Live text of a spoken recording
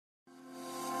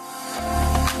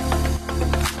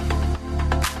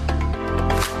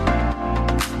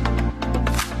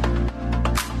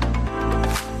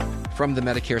From the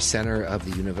Medicare Center of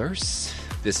the universe,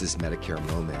 this is Medicare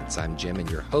Moments. I'm Jim, and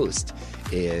your host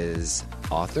is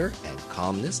author and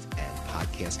columnist and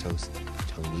podcast host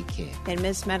Tony King. And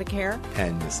Miss Medicare.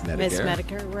 And Miss Medicare. Miss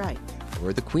Medicare, right.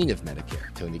 Or the Queen of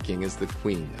Medicare. Tony King is the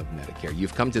Queen of Medicare.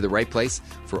 You've come to the right place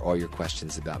for all your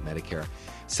questions about Medicare.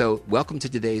 So welcome to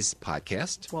today's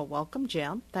podcast. Well, welcome,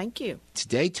 Jim. Thank you.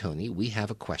 Today, Tony, we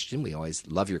have a question. We always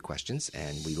love your questions,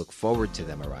 and we look forward to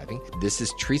them arriving. This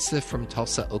is Teresa from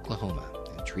Tulsa, Oklahoma.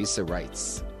 And Teresa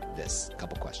writes this, a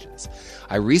couple questions.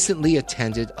 I recently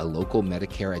attended a local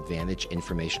Medicare Advantage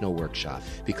informational workshop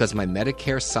because my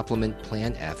Medicare Supplement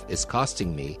Plan F is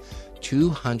costing me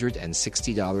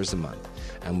 $260 a month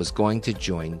and was going to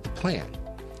join the plan.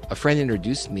 A friend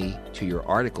introduced me to your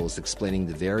articles explaining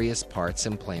the various parts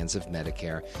and plans of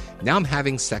Medicare. Now I'm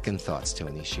having second thoughts,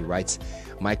 Tony. She writes,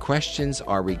 my questions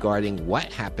are regarding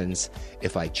what happens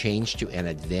if I change to an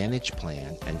Advantage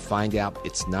plan and find out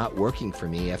it's not working for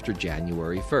me after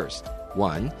January 1st.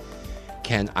 1,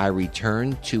 can I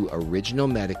return to original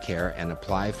Medicare and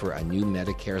apply for a new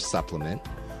Medicare supplement?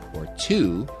 Or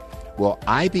 2, will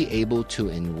I be able to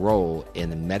enroll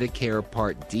in a Medicare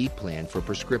Part D plan for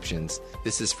prescriptions?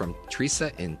 This is from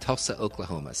Teresa in Tulsa,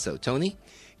 Oklahoma. So, Tony,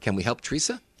 can we help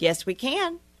Teresa? Yes, we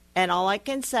can. And all I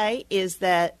can say is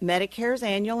that Medicare's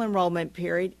annual enrollment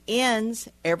period ends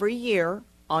every year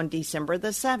on December the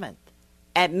 7th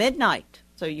at midnight.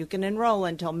 So you can enroll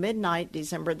until midnight,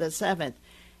 December the 7th.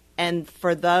 And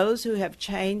for those who have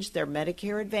changed their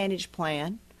Medicare Advantage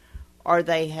plan, or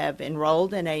they have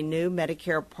enrolled in a new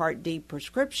Medicare Part D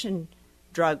prescription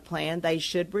drug plan, they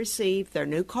should receive their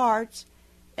new cards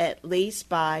at least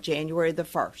by January the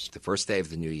 1st. The first day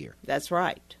of the new year. That's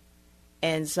right.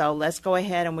 And so let's go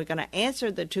ahead and we're going to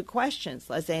answer the two questions.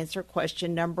 Let's answer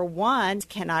question number 1.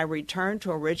 Can I return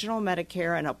to original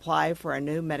Medicare and apply for a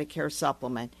new Medicare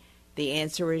supplement? The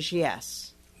answer is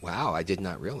yes. Wow, I did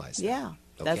not realize that. Yeah,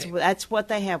 Okay. That's what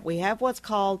they have. We have what's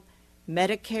called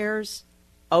Medicare's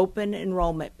open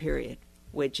enrollment period,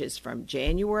 which is from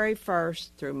January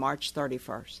 1st through March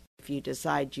 31st. If you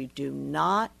decide you do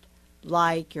not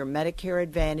like your Medicare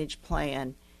Advantage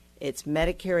plan, it's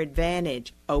Medicare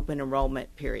Advantage open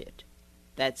enrollment period.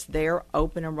 That's their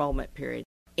open enrollment period.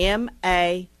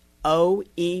 MAOEP,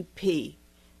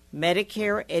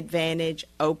 Medicare Advantage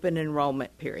open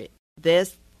enrollment period.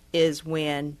 This is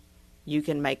when you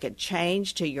can make a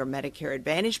change to your Medicare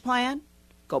Advantage plan,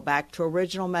 go back to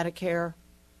original Medicare,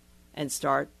 and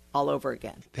start all over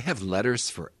again. They have letters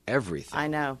for everything. I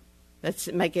know.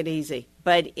 Let's make it easy.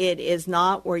 But it is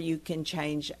not where you can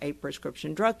change a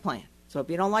prescription drug plan. So if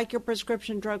you don't like your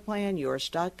prescription drug plan, you are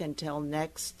stuck until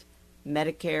next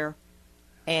Medicare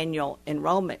annual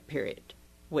enrollment period,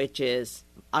 which is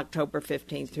October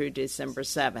 15th through December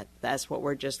 7th. That's what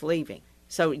we're just leaving.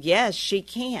 So yes, she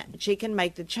can. She can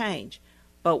make the change.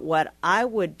 But what I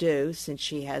would do, since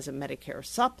she has a Medicare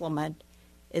supplement,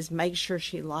 is make sure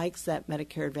she likes that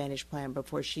Medicare Advantage plan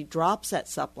before she drops that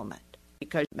supplement,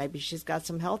 because maybe she's got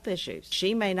some health issues.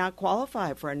 She may not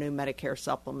qualify for a new Medicare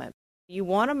supplement. You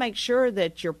want to make sure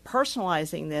that you're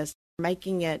personalizing this,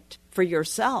 making it for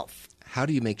yourself. How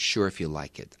do you make sure if you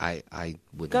like it? I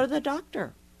would go to the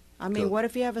doctor. I mean, what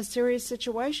if you have a serious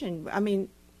situation? I mean,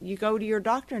 you go to your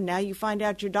doctor, and now you find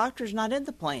out your doctor's not in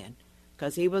the plan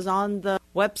because he was on the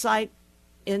website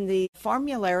in the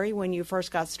formulary when you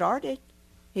first got started.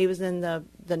 He was in the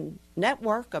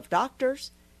network of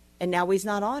doctors, and now he's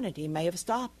not on it. He may have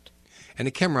stopped. And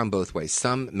it can run both ways.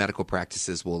 Some medical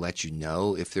practices will let you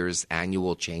know if there's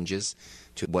annual changes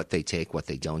to what they take, what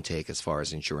they don't take as far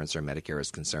as insurance or Medicare is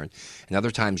concerned. And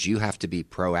other times you have to be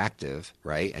proactive,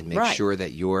 right, and make sure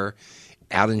that you're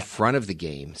out in front of the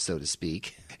game, so to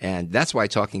speak. And that's why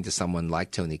talking to someone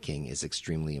like Tony King is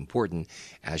extremely important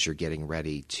as you're getting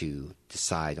ready to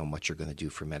decide on what you're going to do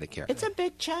for Medicare. It's a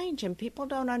big change, and people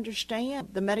don't understand.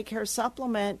 The Medicare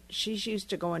supplement, she's used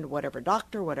to going to whatever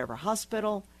doctor, whatever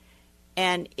hospital.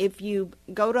 And if you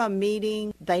go to a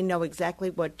meeting, they know exactly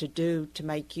what to do to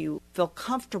make you feel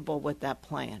comfortable with that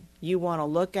plan. You want to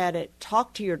look at it,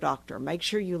 talk to your doctor, make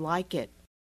sure you like it.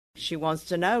 She wants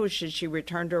to know, should she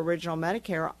return to original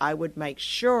Medicare? I would make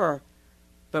sure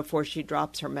before she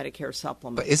drops her Medicare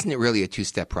supplement. But isn't it really a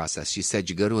two-step process? You said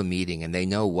you go to a meeting and they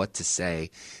know what to say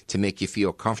to make you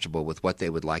feel comfortable with what they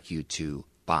would like you to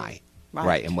buy,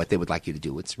 right? And what they would like you to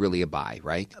do. It's really a buy,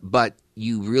 right? But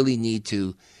you really need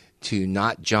to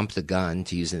not jump the gun,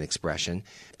 to use an expression,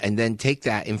 and then take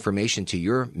that information to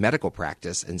your medical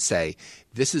practice and say,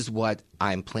 this is what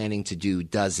I'm planning to do.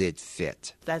 Does it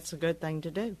fit? That's a good thing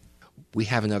to do. We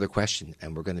have another question,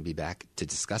 and we're going to be back to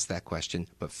discuss that question.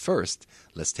 But first,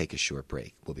 let's take a short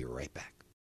break. We'll be right back.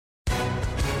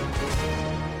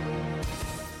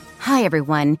 Hi,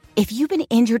 everyone. If you've been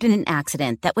injured in an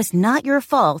accident that was not your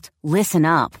fault, listen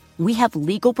up. We have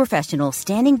legal professionals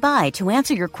standing by to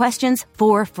answer your questions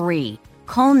for free.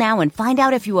 Call now and find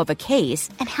out if you have a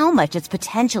case and how much it's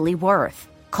potentially worth.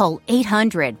 Call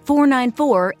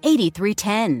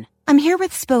 800-494-8310. I'm here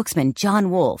with spokesman John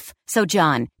Wolf. So,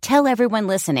 John, tell everyone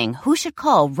listening who should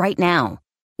call right now.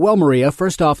 Well, Maria,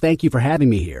 first off, thank you for having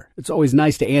me here. It's always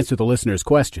nice to answer the listeners'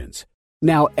 questions.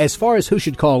 Now, as far as who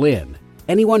should call in,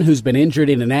 anyone who's been injured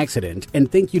in an accident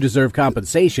and think you deserve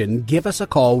compensation, give us a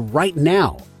call right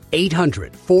now.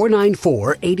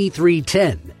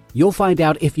 800-494-8310. You'll find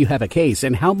out if you have a case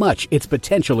and how much it's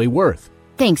potentially worth.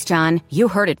 Thanks, John. You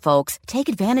heard it, folks. Take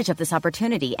advantage of this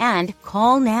opportunity and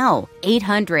call now.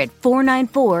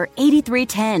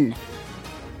 800-494-8310.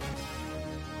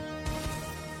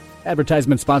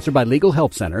 Advertisement sponsored by Legal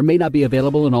Help Center. May not be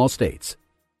available in all states.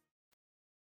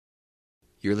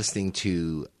 You're listening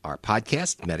to our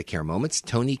podcast, Medicare Moments.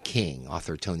 Tony King,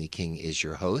 author Tony King, is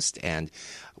your host. And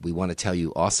we want to tell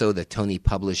you also that Tony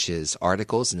publishes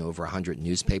articles in over 100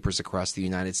 newspapers across the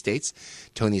United States.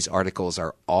 Tony's articles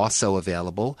are also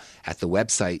available at the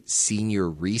website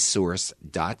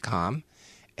seniorresource.com,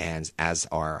 and as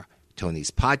are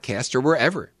Tony's podcast, or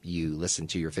wherever you listen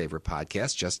to your favorite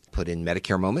podcast. Just put in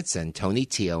Medicare Moments and Tony,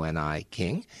 T-O-N-I,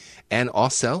 King. And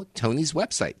also Tony's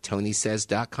website,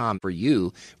 tonysays.com, for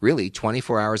you, really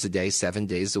 24 hours a day, 7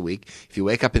 days a week. If you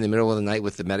wake up in the middle of the night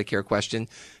with the Medicare question,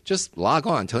 just log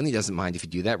on. Tony doesn't mind if you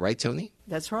do that, right, Tony?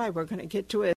 That's right. We're going to get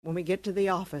to it when we get to the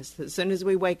office, as soon as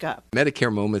we wake up.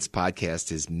 Medicare Moments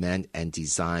podcast is meant and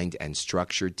designed and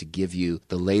structured to give you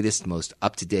the latest, most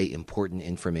up-to-date, important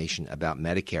information about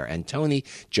Medicare. And Tony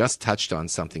just touched on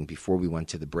something before we went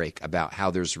to the break about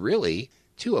how there's really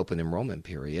two open enrollment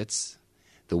periods.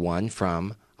 The one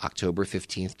from October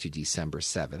 15th to December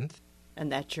 7th. And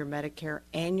that's your Medicare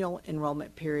annual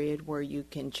enrollment period, where you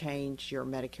can change your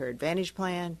Medicare Advantage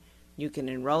plan. You can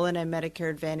enroll in a Medicare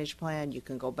Advantage plan. You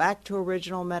can go back to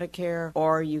original Medicare,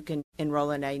 or you can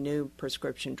enroll in a new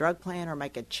prescription drug plan or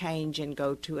make a change and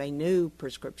go to a new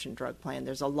prescription drug plan.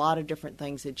 There's a lot of different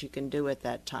things that you can do at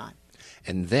that time.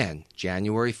 And then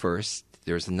January 1st,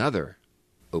 there's another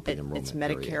open enrollment It's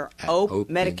Medicare period.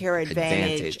 Medicare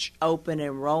Advantage open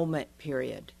enrollment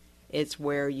period. It's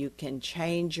where you can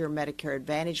change your Medicare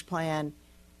Advantage plan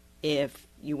if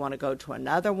you want to go to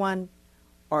another one,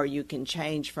 or you can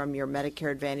change from your Medicare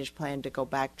Advantage plan to go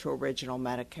back to original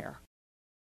Medicare.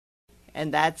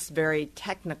 And that's very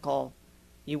technical.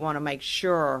 You want to make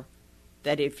sure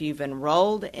that if you've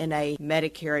enrolled in a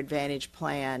Medicare Advantage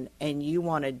plan and you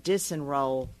want to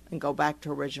disenroll and go back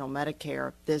to original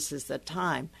Medicare, this is the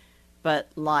time.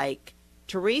 But like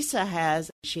Teresa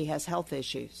has, she has health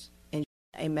issues and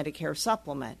a Medicare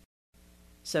supplement.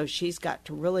 So she's got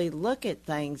to really look at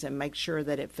things and make sure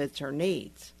that it fits her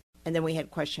needs. And then we had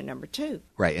question number 2.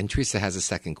 Right, and Teresa has a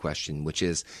second question, which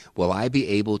is, will I be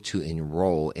able to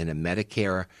enroll in a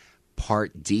Medicare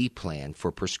Part D plan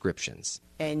for prescriptions?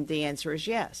 And the answer is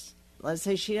yes. Let's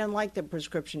say she doesn't like the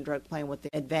prescription drug plan with the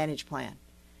Advantage plan,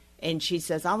 and she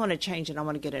says, I want to change it, I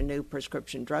want to get a new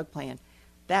prescription drug plan.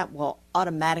 That will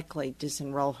automatically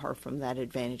disenroll her from that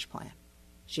Advantage plan.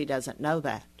 She doesn't know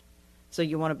that. So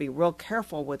you want to be real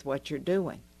careful with what you're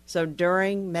doing. So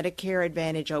during Medicare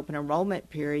Advantage open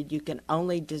enrollment period, you can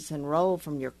only disenroll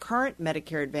from your current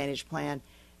Medicare Advantage plan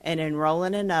and enroll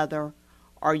in another,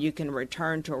 or you can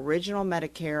return to original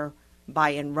Medicare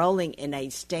by enrolling in a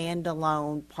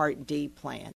standalone Part D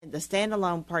plan. The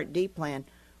standalone Part D plan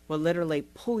will literally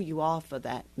pull you off of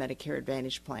that Medicare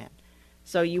Advantage plan.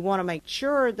 So you want to make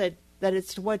sure that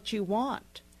it's what you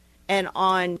want. And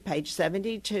on page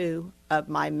 72 of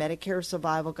my Medicare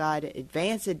Survival Guide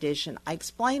Advanced Edition, I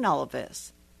explain all of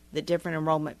this, the different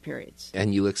enrollment periods.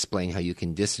 And you explain how you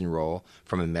can disenroll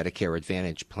from a Medicare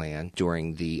Advantage plan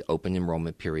during the open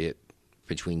enrollment period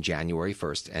between January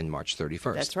 1st and March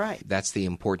 31st. That's right. That's the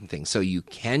important thing. So you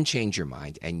can change your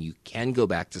mind and you can go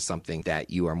back to something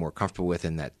that you are more comfortable with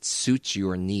and that suits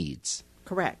your needs.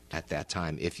 Correct. At that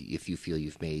time, if you feel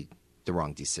you've made the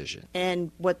wrong decision. And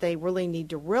what they really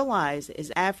need to realize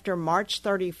is after March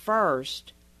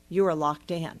 31st, you are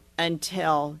locked in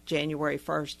until January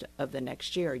 1st of the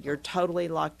next year. You're totally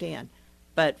locked in.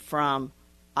 But from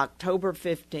October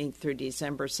 15th through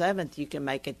December 7th, you can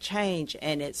make a change,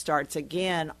 and it starts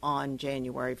again on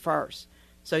January 1st.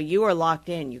 So you are locked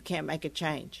in. You can't make a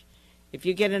change. If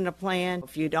you get in a plan,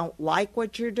 if you don't like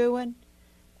what you're doing,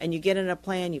 and you get in a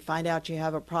plan, you find out you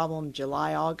have a problem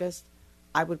July, August,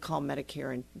 I would call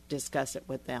Medicare and discuss it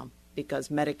with them, because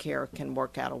Medicare can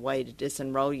work out a way to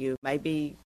disenroll you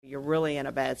maybe you're really in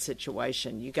a bad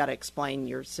situation. You got to explain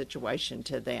your situation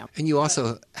to them. And you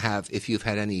also have, if you've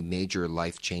had any major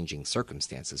life-changing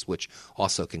circumstances, which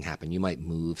also can happen, you might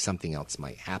move, something else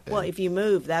might happen. Well, if you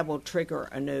move, that will trigger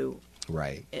a new...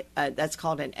 Right. That's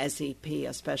called an SEP,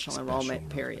 a special enrollment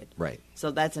period. Right.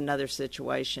 So that's another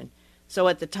situation. So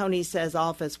at the Tony Says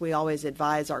office, we always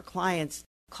advise our clients,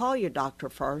 call your doctor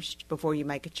first before you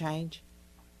make a change.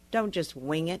 Don't just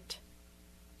wing it.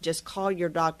 Just call your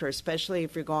doctor, especially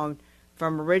if you're going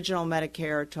from original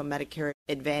Medicare to a Medicare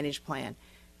Advantage plan.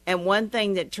 And one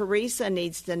thing that Teresa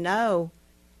needs to know,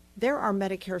 there are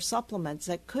Medicare supplements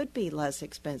that could be less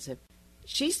expensive.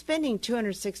 She's spending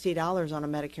 $260 on a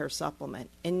Medicare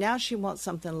supplement, and now she wants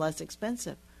something less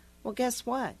expensive. Well, guess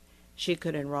what? She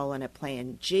could enroll in a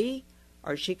Plan G,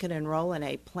 or she could enroll in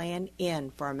a Plan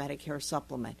N for a Medicare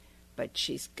supplement, but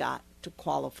she's got to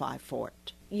qualify for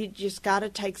it. You just got to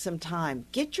take some time.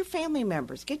 Get your family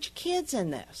members, get your kids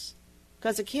in this,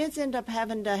 because the kids end up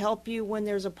having to help you when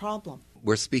there's a problem.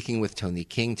 We're speaking with Tony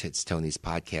King. It's Tony's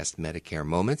podcast, Medicare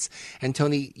Moments. And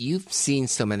Tony, you've seen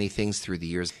so many things through the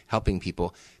years helping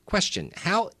people. Question,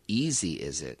 how easy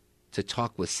is it to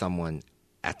talk with someone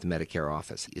at the Medicare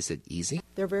office? Is it easy?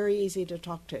 They're very easy to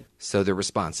talk to. So they're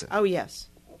responsive? Oh, yes.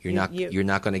 You're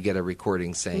not going to get a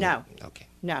recording saying... No. Okay.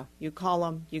 No. You call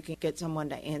them. You can get someone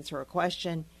to answer a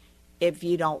question. If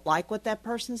you don't like what that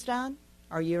person's done,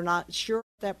 or you're not sure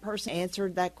that person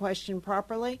answered that question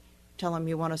properly, tell them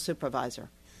you want a supervisor.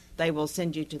 They will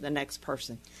send you to the next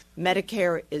person.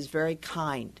 Medicare is very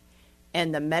kind.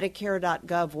 And the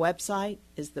Medicare.gov website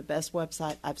is the best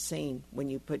website I've seen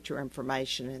when you put your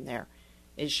information in there.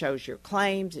 It shows your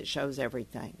claims. It shows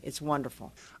everything. It's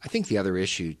wonderful. I think the other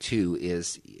issue, too,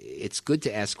 is it's good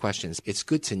to ask questions. It's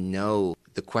good to know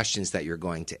the questions that you're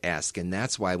going to ask. And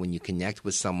that's why when you connect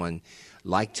with someone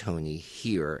like Tony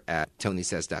here at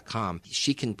TonySays.com,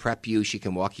 she can prep you, she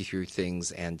can walk you through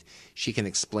things, and she can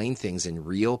explain things in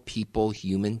real people,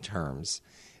 human terms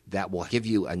that will give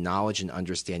you a knowledge and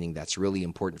understanding that's really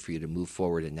important for you to move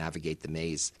forward and navigate the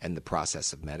maze and the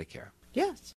process of Medicare.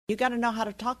 Yes. You got to know how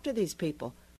to talk to these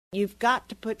people. You've got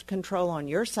to put control on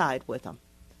your side with them.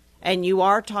 And you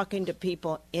are talking to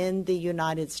people in the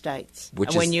United States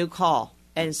when you call.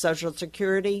 And Social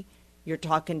Security, you're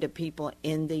talking to people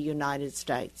in the United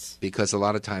States. Because a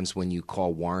lot of times when you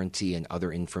call warranty and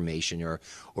other information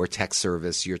or tech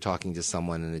service, you're talking to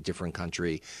someone in a different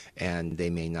country and they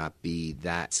may not be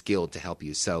that skilled to help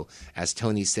you. So as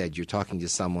Tony said, you're talking to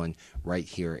someone right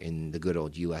here in the good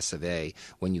old US of A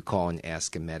when you call and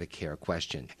ask a Medicare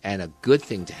question. And a good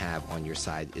thing to have on your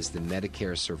side is the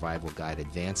Medicare Survival Guide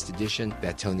Advanced Edition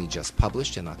that Tony just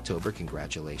published in October.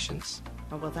 Congratulations.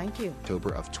 Oh, well, thank you.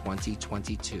 October of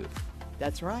 2022.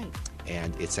 That's right.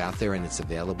 And it's out there and it's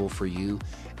available for you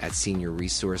at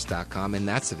seniorresource.com, and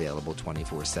that's available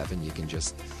 24/7. You can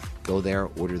just go there,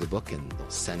 order the book, and they'll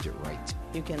send it right to you.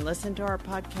 You can listen to our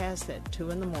podcast at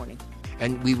 2 in the morning.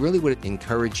 And we really would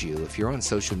encourage you, if you're on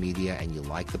social media and you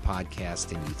like the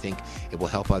podcast and you think it will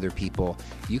help other people,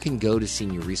 you can go to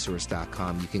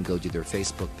seniorresource.com. You can go to their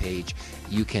Facebook page.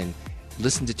 You can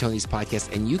listen to Tony's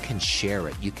podcast, and you can share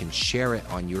it. You can share it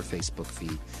on your Facebook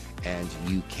feed, and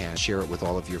you can share it with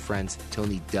all of your friends.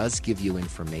 Tony does give you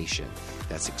information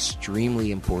that's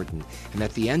extremely important. And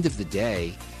at the end of the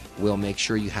day, we'll make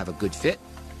sure you have a good fit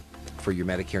for your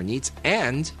Medicare needs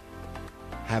and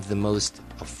have the most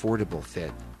affordable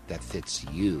fit that fits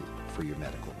you for your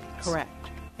medical needs. Correct.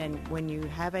 And when you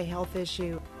have a health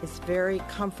issue, it's very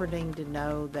comforting to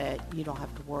know that you don't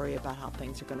have to worry about how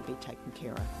things are going to be taken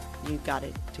care of. You've got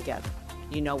it together.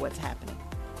 You know what's happening.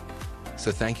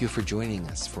 So thank you for joining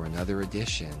us for another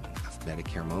edition of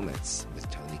Medicare Moments with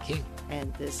Tony King.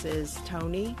 And this is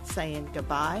Tony saying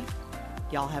goodbye.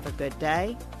 Y'all have a good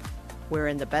day. We're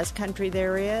in the best country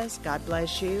there is. God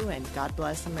bless you, and God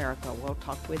bless America. We'll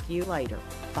talk with you later.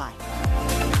 Bye.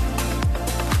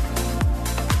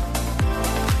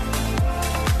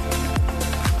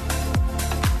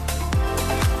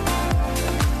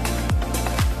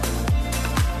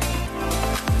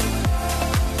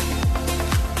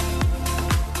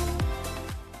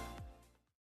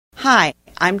 Hi,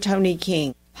 I'm Tony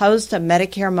King, host of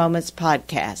Medicare Moments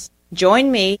podcast.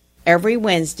 Join me every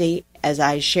Wednesday as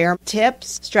I share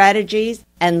tips, strategies,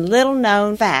 and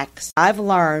little-known facts I've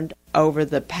learned over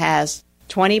the past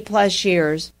 20-plus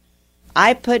years.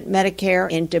 I put Medicare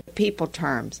into people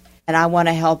terms, and I want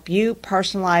to help you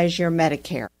personalize your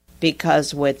Medicare,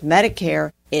 because with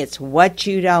Medicare, it's what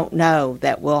you don't know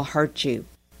that will hurt you.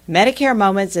 Medicare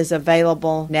Moments is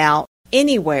available now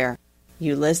anywhere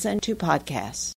you listen to podcasts.